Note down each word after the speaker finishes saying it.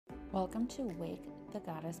Welcome to Wake the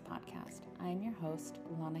Goddess podcast. I am your host,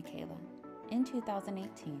 Lana Kayla. In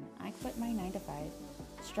 2018, I quit my 9-to-5,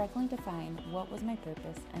 struggling to find what was my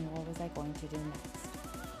purpose and what was I going to do next.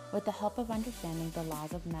 With the help of understanding the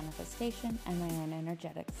laws of manifestation and my own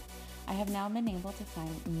energetics, I have now been able to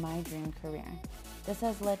find my dream career. This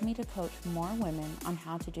has led me to coach more women on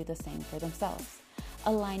how to do the same for themselves,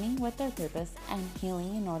 aligning with their purpose and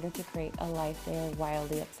healing in order to create a life they are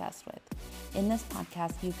wildly obsessed with. In this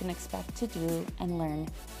podcast, you can expect to do and learn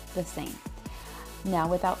the same. Now,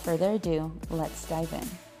 without further ado, let's dive in.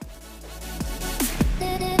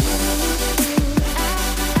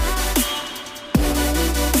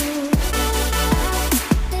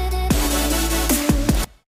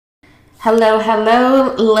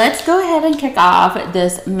 Hello. Let's go ahead and kick off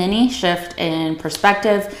this mini shift in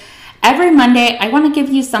perspective. Every Monday, I want to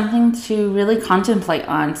give you something to really contemplate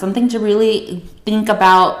on, something to really think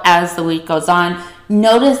about as the week goes on.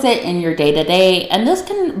 Notice it in your day-to-day, and this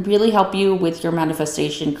can really help you with your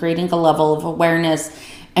manifestation, creating a level of awareness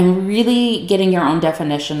and really getting your own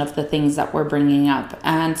definition of the things that we're bringing up.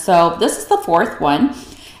 And so this is the fourth one.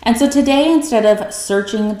 And so today, instead of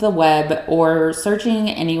searching the web or searching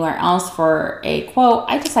anywhere else for a quote,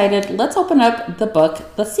 I decided let's open up the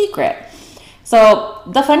book, The Secret. So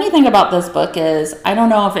the funny thing about this book is, I don't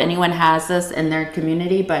know if anyone has this in their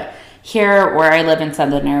community, but here where I live in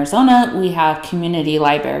Southern Arizona, we have community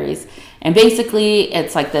libraries. And basically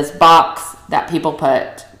it's like this box that people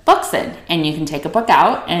put books in, and you can take a book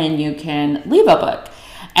out and you can leave a book,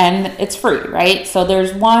 and it's free, right? So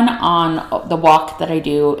there's one on the walk that I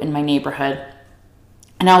do in my neighborhood.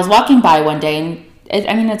 And I was walking by one day,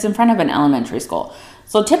 and it's in front of an elementary school.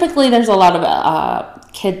 So typically there's a lot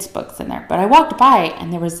of kids books in there, but I walked by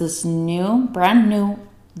and there was this brand new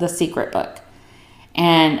The Secret book,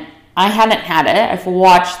 and I hadn't had it. I've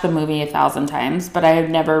watched the movie 1,000 times, but I have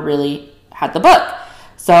never really had the book.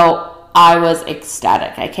 So I was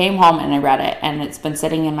ecstatic. I came home and I read it, and it's been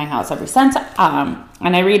sitting in my house ever since. And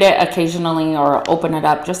I read it occasionally or open it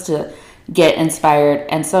up just to get inspired.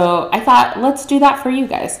 And so I thought, let's do that for you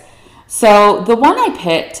guys. So the one I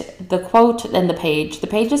picked, the quote and the page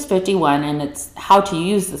is 51, and it's How to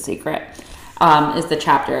Use the Secret is the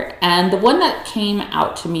chapter. And the one that came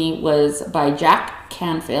out to me was by Jack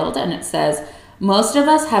Canfield, and it says, most of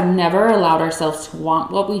us have never allowed ourselves to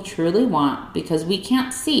want what we truly want because we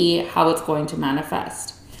can't see how it's going to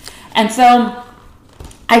manifest. And so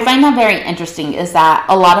I find that very interesting, is that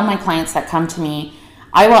a lot of my clients that come to me,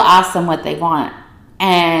 I will ask them what they want,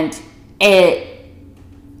 and it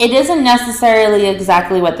isn't necessarily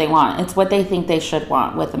exactly what they want. It's what they think they should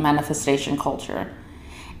want with the manifestation culture.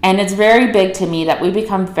 And it's very big to me that we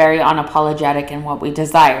become very unapologetic in what we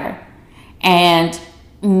desire. And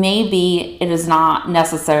maybe it is not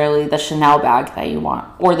necessarily the Chanel bag that you want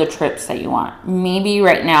or the trips that you want. Maybe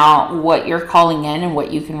right now what you're calling in and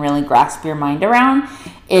what you can really grasp your mind around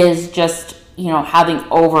is just, having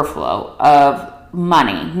overflow of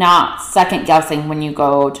money, not second guessing when you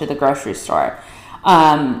go to the grocery store.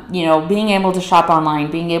 Being able to shop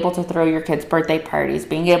online, being able to throw your kids' birthday parties,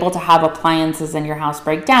 being able to have appliances in your house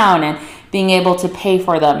break down and being able to pay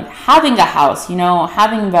for them, having a house,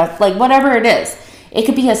 having whatever it is. It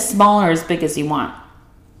could be as small or as big as you want.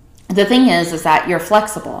 The thing is that you're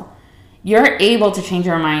flexible. You're able to change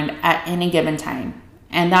your mind at any given time.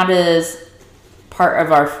 And that is part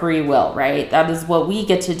of our free will, right? That is what we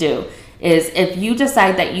get to do. Is if you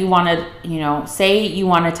decide that you wanted, say you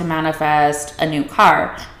wanted to manifest a new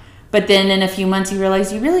car, but then in a few months you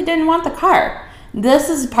realize you really didn't want the car.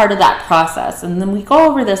 This is part of that process. And then we go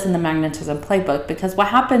over this in the Magnetism Playbook, because what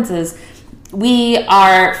happens is we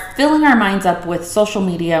are filling our minds up with social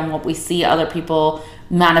media and what we see other people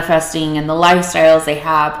manifesting and the lifestyles they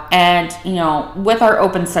have. And, with our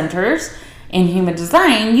open centers in human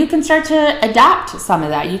design, you can start to adapt some of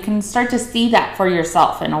that. You can start to see that for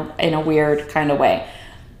yourself in a weird kind of way.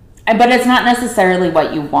 But it's not necessarily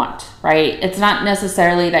what you want, right? It's not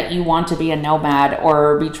necessarily that you want to be a nomad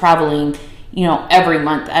or be traveling, every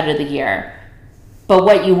month out of the year. But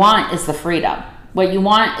what you want is the freedom. What you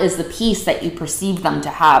want is the peace that you perceive them to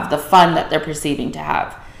have, the fun that they're perceiving to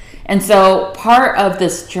have. And so part of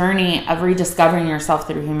this journey of rediscovering yourself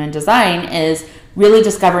through human design is really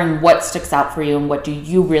discovering what sticks out for you and what do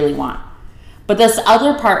you really want. But this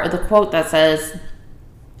other part of the quote that says,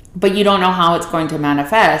 but you don't know how it's going to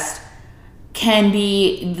manifest, can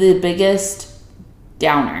be the biggest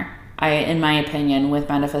downer, in my opinion, with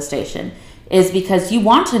manifestation, is because you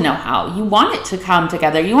want to know how. You want it to come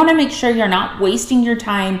together. You want to make sure you're not wasting your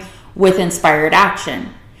time with inspired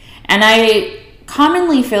action. And I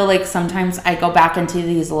commonly feel like sometimes I go back into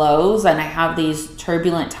these lows and I have these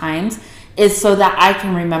turbulent times is so that I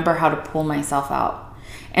can remember how to pull myself out.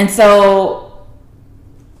 And so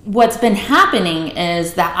what's been happening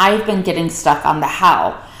is that I've been getting stuck on the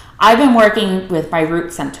how. I've been working with my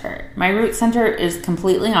root center. My root center is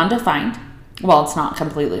completely undefined. Well, it's not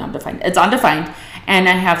completely undefined. It's undefined, and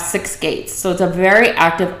I have 6 gates. So it's a very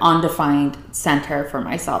active, undefined center for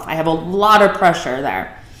myself. I have a lot of pressure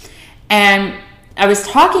there. And I was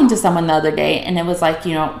talking to someone the other day, and it was like,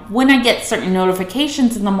 you know, when I get certain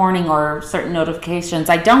notifications in the morning or certain notifications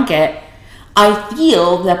I don't get, I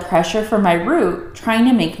feel the pressure from my root trying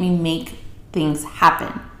to make me make things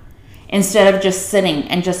happen instead of just sitting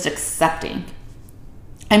and just accepting.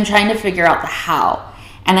 I'm trying to figure out the how.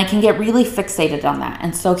 And I can get really fixated on that,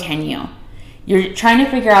 and so can you. You're trying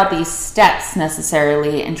to figure out these steps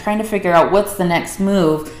necessarily and trying to figure out what's the next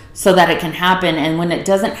move so that it can happen. And when it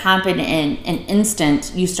doesn't happen in an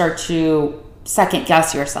instant, you start to second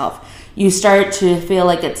guess yourself. You start to feel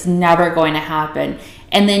like it's never going to happen.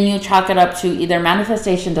 And then you chalk it up to either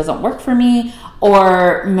manifestation doesn't work for me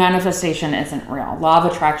or manifestation isn't real. Law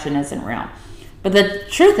of attraction isn't real. But the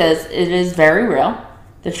truth is, it is very real.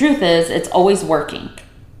 The truth is, it's always working.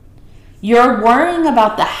 You're worrying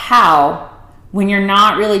about the how when you're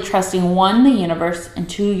not really trusting, 1, the universe, and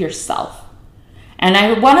 2, yourself. And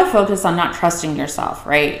I want to focus on not trusting yourself,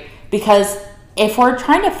 right? Because if we're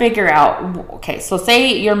trying to figure out, okay, so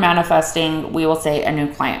say you're manifesting, we will say a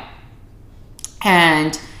new client,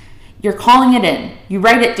 and you're calling it in, you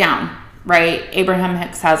write it down, right? Abraham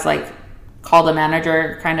Hicks has like call the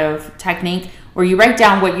manager kind of technique where you write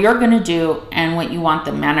down what you're going to do and what you want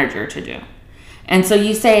the manager to do. And so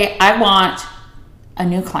you say, I want a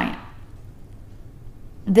new client.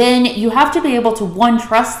 Then you have to be able to, 1,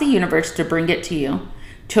 trust the universe to bring it to you,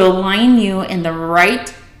 to align you in the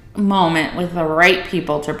right moment with the right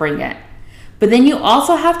people to bring it. But then you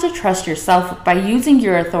also have to trust yourself by using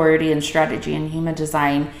your authority and strategy in human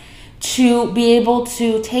design to be able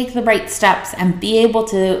to take the right steps and be able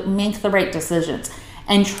to make the right decisions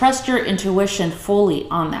and trust your intuition fully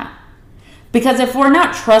on that. Because if we're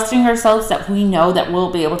not trusting ourselves that we know that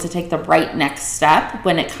we'll be able to take the right next step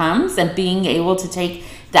when it comes and being able to take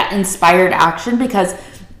that inspired action, because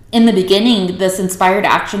in the beginning, this inspired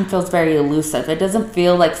action feels very elusive. It doesn't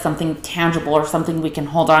feel like something tangible or something we can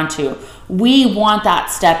hold on to. We want that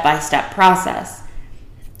step-by-step process.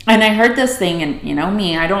 And I heard this thing, and you know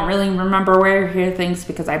me, I don't really remember where I hear things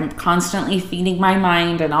because I'm constantly feeding my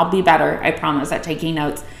mind, and I'll be better, I promise, at taking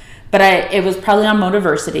notes. But it was probably on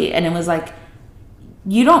Motiversity, and it was like,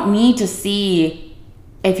 you don't need to see,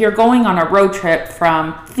 if you're going on a road trip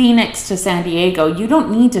from Phoenix to San Diego, you don't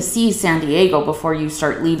need to see San Diego before you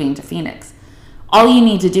start leaving to Phoenix. All you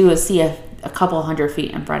need to do is see a couple hundred feet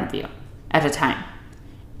in front of you at a time.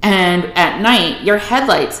 And at night, your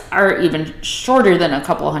headlights are even shorter than a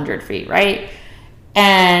couple hundred feet, right?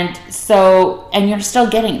 And you're still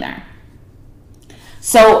getting there.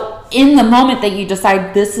 So in the moment that you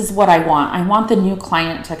decide, this is what I want the new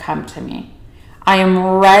client to come to me, I am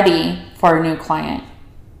ready for a new client,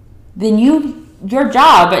 then your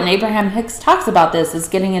job, and Abraham Hicks talks about this, is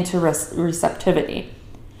getting into receptivity.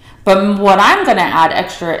 But what I'm going to add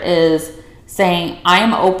extra is saying I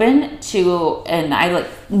am open to, and I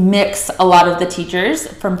mix a lot of the teachers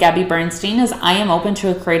from Gabby Bernstein, is I am open to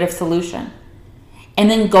a creative solution. And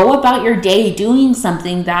then go about your day doing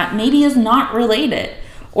something that maybe is not related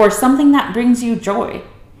or something that brings you joy.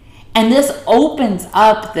 And this opens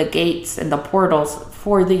up the gates and the portals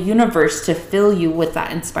for the universe to fill you with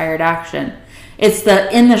that inspired action. It's the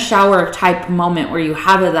in the shower type moment where you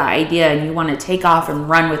have the idea and you want to take off and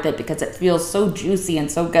run with it because it feels so juicy and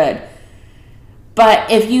so good. But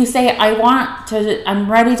if you say, I'm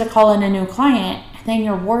ready to call in a new client, then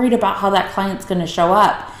you're worried about how that client's going to show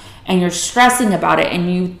up and you're stressing about it and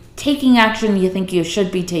you taking action you think you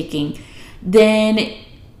should be taking, then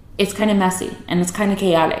it's kind of messy and it's kind of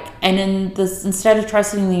chaotic. And instead of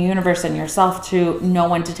trusting the universe and yourself to know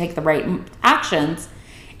when to take the right actions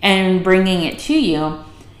and bringing it to you,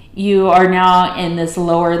 you are now in this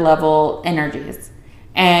lower level energies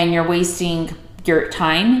and you're wasting your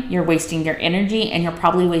time, you're wasting your energy, and you're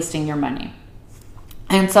probably wasting your money.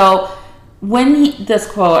 And so this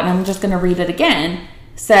quote, and I'm just going to read it again,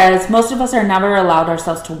 says, most of us are never allowed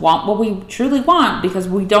ourselves to want what we truly want because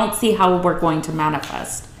we don't see how we're going to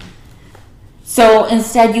manifest. So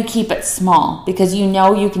instead you keep it small because you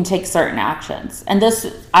know you can take certain actions. And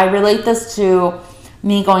I relate this to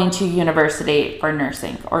me going to university for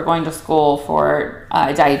nursing or going to school for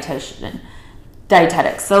dietetics.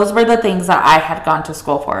 Those were the things that I had gone to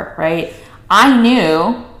school for, right? I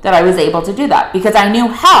knew that I was able to do that because I knew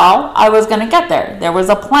how I was going to get there. There was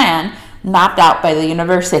a plan mapped out by the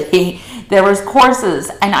university. There was courses,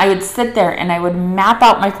 and I would sit there and I would map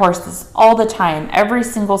out my courses all the time, every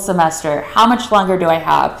single semester. How much longer do I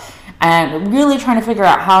have? And really trying to figure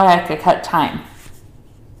out how I could cut time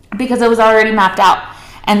because it was already mapped out.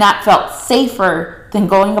 And that felt safer than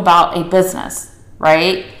going about a business,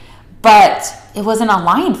 right? But it wasn't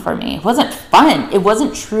aligned for me. It wasn't fun. It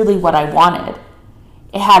wasn't truly what I wanted.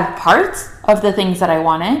 It had parts of the things that I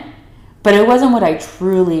wanted, but it wasn't what I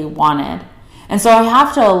truly wanted. And so I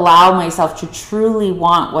have to allow myself to truly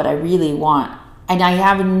want what I really want. And I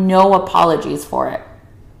have no apologies for it.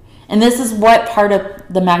 And this is what part of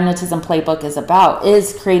the Magnetism Playbook is about,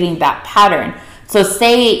 is creating that pattern. So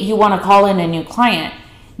say you want to call in a new client,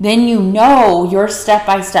 then you know your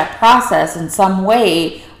step-by-step process in some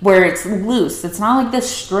way where it's loose. It's not like this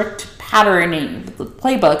strict patterning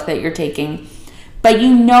playbook that you're taking, but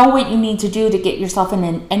you know what you need to do to get yourself in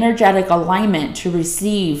an energetic alignment to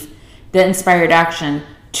receive the inspired action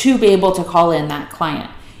to be able to call in that client.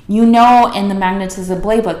 You know, in the Magnetism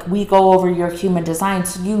Playbook, we go over your human design,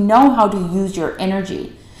 so you know how to use your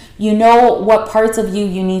energy. You know what parts of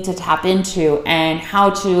you need to tap into and how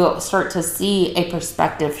to start to see a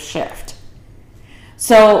perspective shift.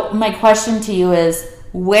 So my question to you is,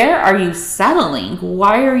 where are you settling?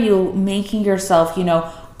 Why are you making yourself,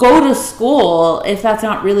 go to school if that's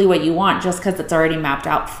not really what you want just because it's already mapped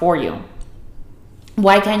out for you?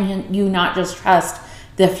 Why can you not just trust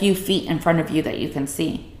the few feet in front of you that you can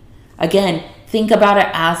see? Again, think about it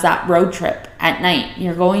as that road trip at night.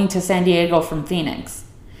 You're going to San Diego from Phoenix.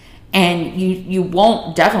 And you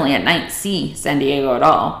won't definitely at night see San Diego at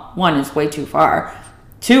all. One, it's way too far.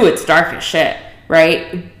 Two, it's dark as shit,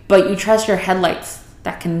 right? But you trust your headlights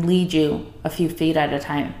that can lead you a few feet at a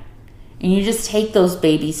time. And you just take those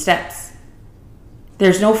baby steps.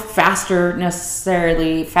 There's no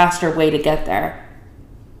necessarily faster way to get there.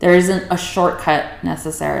 There isn't a shortcut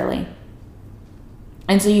necessarily.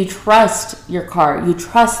 And so you trust your car. You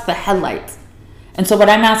trust the headlights. And so what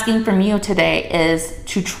I'm asking from you today is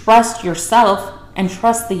to trust yourself and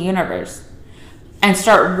trust the universe and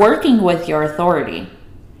start working with your authority.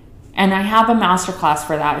 And I have a masterclass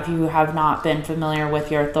for that if you have not been familiar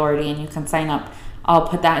with your authority, and you can sign up. I'll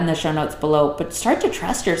put that in the show notes below. But start to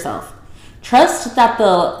trust yourself. Trust that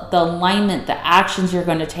the alignment, the actions you're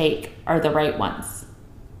going to take are the right ones.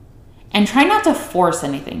 And try not to force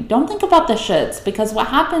anything. Don't think about the shoulds, because what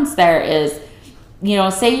happens there is,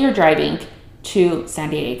 say you're driving to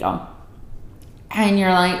San Diego and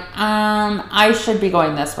you're like, I should be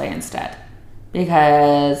going this way instead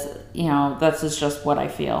because, this is just what I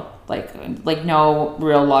feel. Like no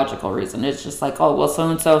real logical reason. It's just like, oh, well,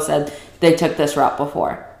 so-and-so said they took this route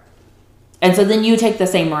before. And so then you take the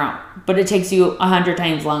same route, but it takes you 100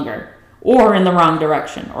 times longer, or in the wrong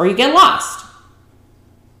direction, or you get lost.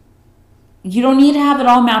 You don't need to have it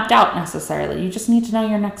all mapped out necessarily. You just need to know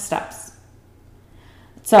your next steps.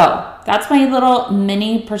 So that's my little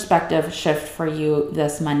mini perspective shift for you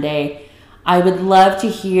this Monday. I would love to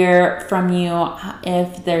hear from you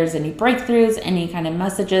if there's any breakthroughs, any kind of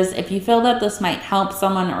messages. If you feel that this might help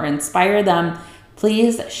someone or inspire them,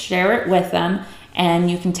 please share it with them. And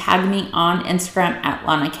you can tag me on Instagram at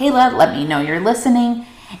Lana Kayla. Let me know you're listening.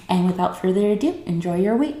 And without further ado, enjoy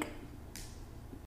your week.